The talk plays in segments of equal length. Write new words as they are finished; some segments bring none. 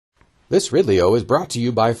This Ridley-O is brought to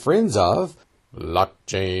you by friends of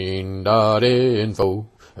blockchain.info.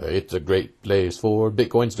 It's a great place for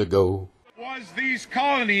Bitcoins to go. It was these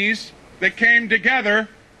colonies that came together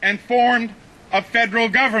and formed a federal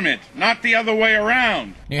government, not the other way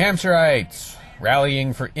around. New Hampshireites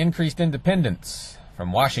rallying for increased independence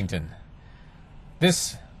from Washington.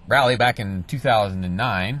 This rally back in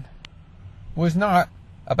 2009 was not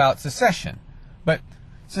about secession, but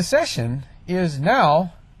secession is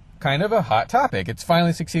now kind of a hot topic. It's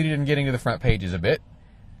finally succeeded in getting to the front pages a bit.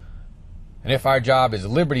 And if our job as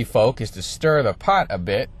liberty folk is to stir the pot a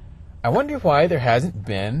bit, I wonder why there hasn't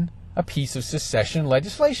been a piece of secession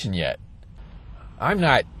legislation yet. I'm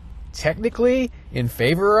not technically in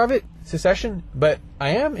favor of it, secession, but I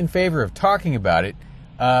am in favor of talking about it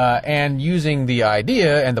and using the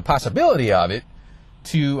idea and the possibility of it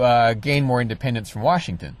to gain more independence from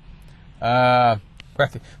Washington. Maybe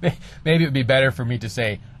it would be better for me to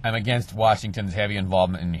say I'm against Washington's heavy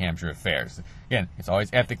involvement in New Hampshire affairs. Again, it's always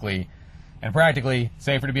ethically and practically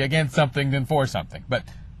safer to be against something than for something. But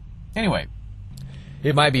anyway,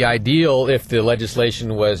 it might be ideal if the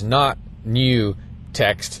legislation was not new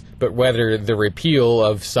text, but whether the repeal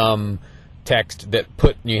of some text that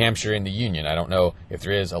put New Hampshire in the Union. I don't know if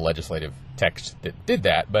there is a legislative text that did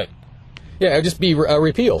that, but yeah, it would just be a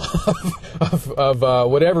repeal of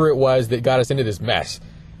whatever it was that got us into this mess.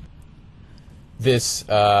 This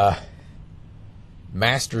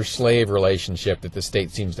master-slave relationship that the state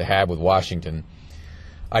seems to have with Washington.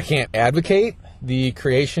 I can't advocate the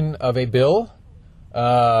creation of a bill,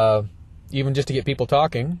 even just to get people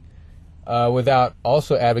talking, without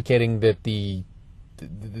also advocating that the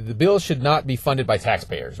bill should not be funded by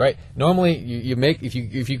taxpayers, right? Normally,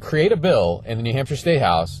 if you create a bill in the New Hampshire State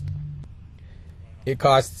House, it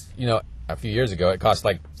costs, a few years ago, it cost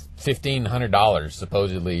like $1,500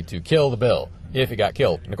 supposedly to kill the bill if it got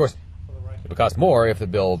killed. And of course, it would cost more if the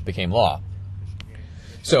bill became law.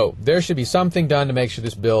 So there should be something done to make sure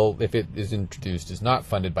this bill, if it is introduced, is not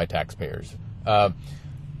funded by taxpayers, I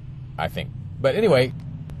think. But anyway,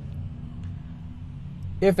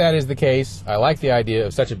 if that is the case, I like the idea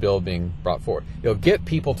of such a bill being brought forward. It'll get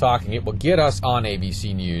people talking. It will get us on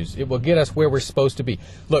ABC News. It will get us where we're supposed to be.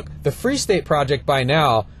 Look, the Free State Project by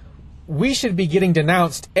now, we should be getting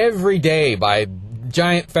denounced every day by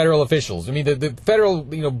giant federal officials. I mean, the federal,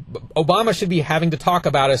 Obama should be having to talk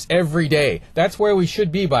about us every day. That's where we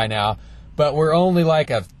should be by now, but we're only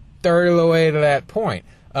like a third of the way to that point.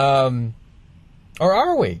 Or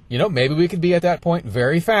are we? Maybe we could be at that point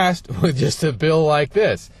very fast with just a bill like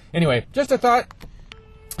this. Anyway, just a thought.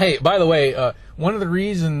 Hey, by the way, one of the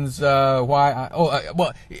reasons why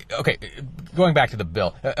going back to the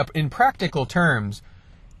bill. In practical terms,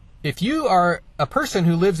 if you are a person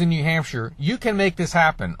who lives in New Hampshire, you can make this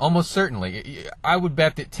happen, almost certainly. I would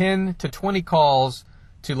bet that 10 to 20 calls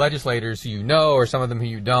to legislators who you know, or some of them who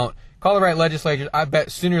you don't, call the right legislators. I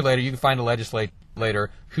bet sooner or later you can find a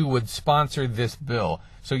legislator who would sponsor this bill.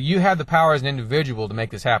 So you have the power as an individual to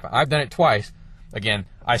make this happen. I've done it twice. Again,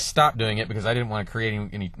 I stopped doing it because I didn't want to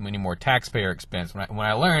create any more taxpayer expense. When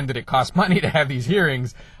I learned that it cost money to have these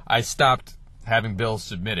hearings, I stopped having bills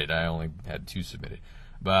submitted. I only had 2 submitted.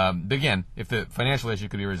 But again, if the financial issue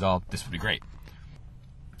could be resolved, this would be great.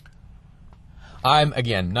 I'm,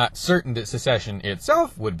 again, not certain that secession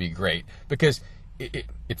itself would be great because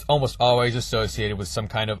it's almost always associated with some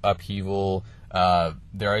kind of upheaval.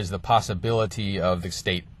 There is the possibility of the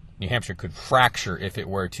state, New Hampshire, could fracture if it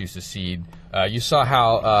were to secede. You saw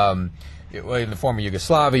how in the former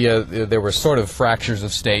Yugoslavia there were sort of fractures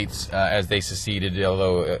of states as they seceded,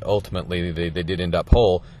 although ultimately they did end up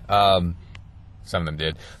whole. Some of them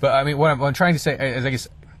did. But I mean, what I'm trying to say is, I guess,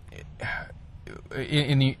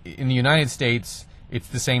 in the United States, it's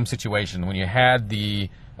the same situation. When you had the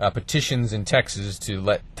petitions in Texas to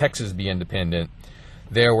let Texas be independent,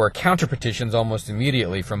 there were counter petitions almost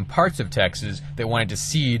immediately from parts of Texas that wanted to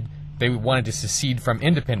secede. They wanted to secede from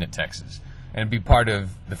independent Texas and be part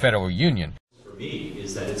of the federal union. For me,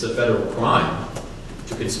 is that it's a federal crime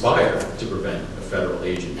to conspire to prevent a federal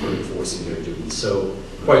agent from enforcing their duties. So,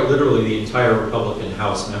 quite literally, the entire Republican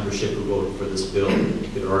House membership who voted for this bill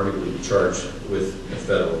could arguably be charged with a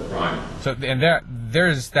federal crime. So, and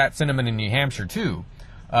there's that sentiment in New Hampshire too,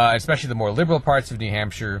 especially the more liberal parts of New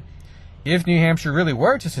Hampshire. If New Hampshire really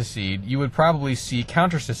were to secede, you would probably see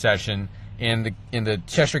counter-secession in the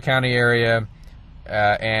Cheshire County area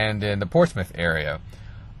and in the Portsmouth area.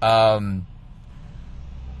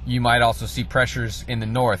 You might also see pressures in the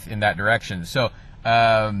north in that direction. So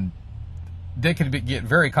they could get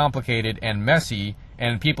very complicated and messy,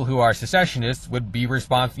 and people who are secessionists would be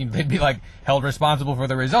they'd be held responsible for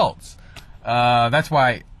the results. That's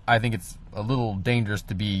why I think it's a little dangerous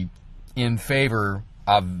to be in favor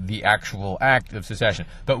of the actual act of secession.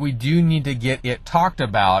 But we do need to get it talked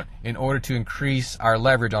about in order to increase our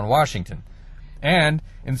leverage on Washington. And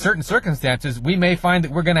in certain circumstances, we may find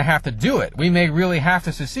that we're going to have to do it. We may really have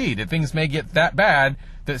to secede. If things may get that bad,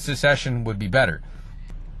 that secession would be better.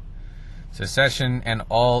 Secession and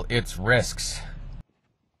all its risks.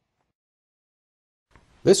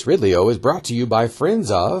 This Ridley-O is brought to you by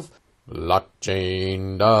friends of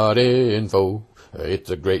blockchain.info. It's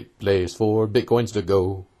a great place for Bitcoins to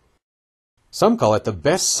go. Some call it the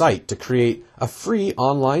best site to create a free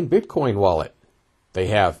online Bitcoin wallet. They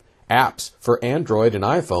have apps for Android and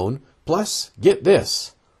iPhone, plus, get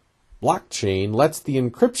this, blockchain lets the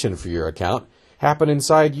encryption for your account happen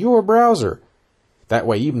inside your browser. That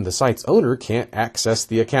way even the site's owner can't access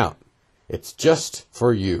the account. It's just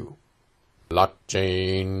for you.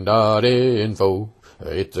 Blockchain.info.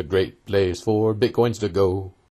 It's a great place for Bitcoins to go.